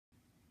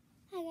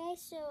Hi,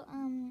 so,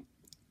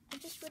 I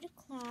just read a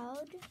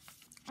cloud.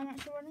 I'm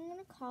not sure what I'm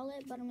gonna call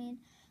it, but I mean,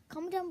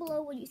 comment down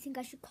below what you think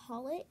I should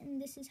call it,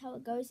 and this is how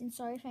it goes. And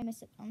sorry if I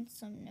mess up on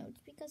some notes,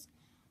 because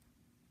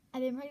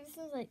I've been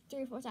practicing this like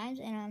 3 or 4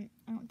 times, and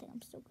I don't think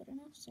I'm still good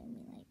enough, so I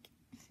mean, like,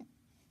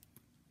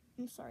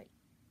 I'm sorry.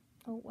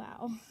 Oh,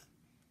 wow.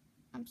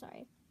 I'm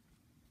sorry.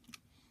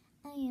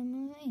 I am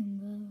a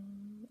rainbow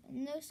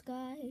in the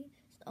sky,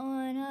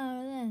 soaring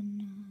higher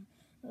than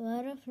a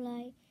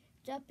butterfly,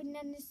 dropping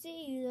down to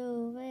see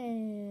the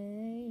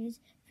waves.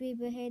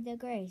 People hate the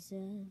grace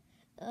of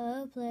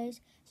the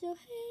place, so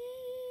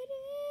hate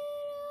it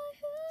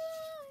or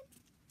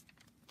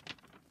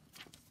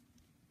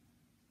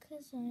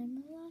 'cause I'm a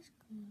lost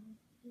cloud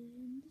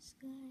in the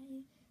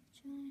sky,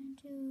 trying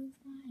to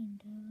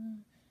find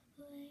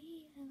a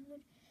way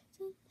out.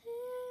 So let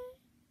me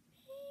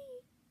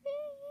be.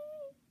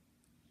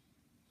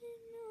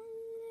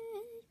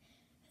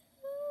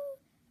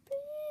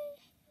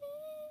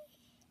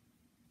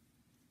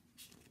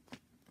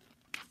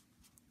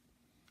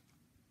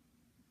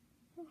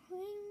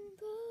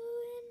 Rainbow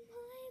in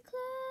my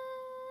cloud.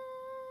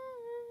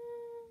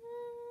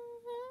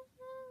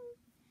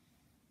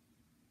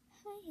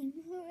 I am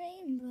a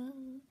rainbow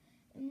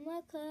in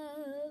my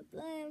cloud,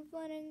 playing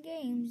fun and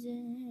games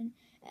and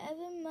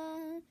having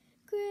my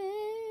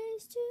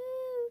grace to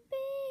be.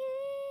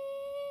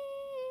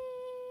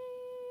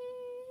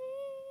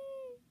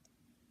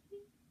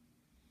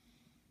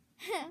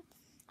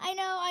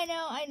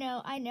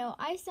 I know.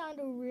 I sound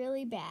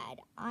really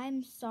bad.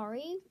 I'm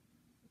sorry.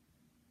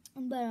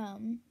 But,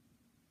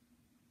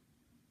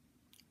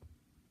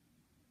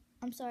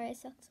 I'm sorry I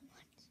suck so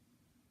much.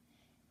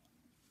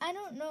 I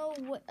don't know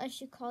what I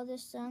should call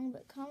this song,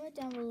 but comment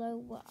down below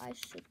what I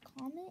should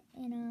call it,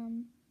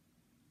 and,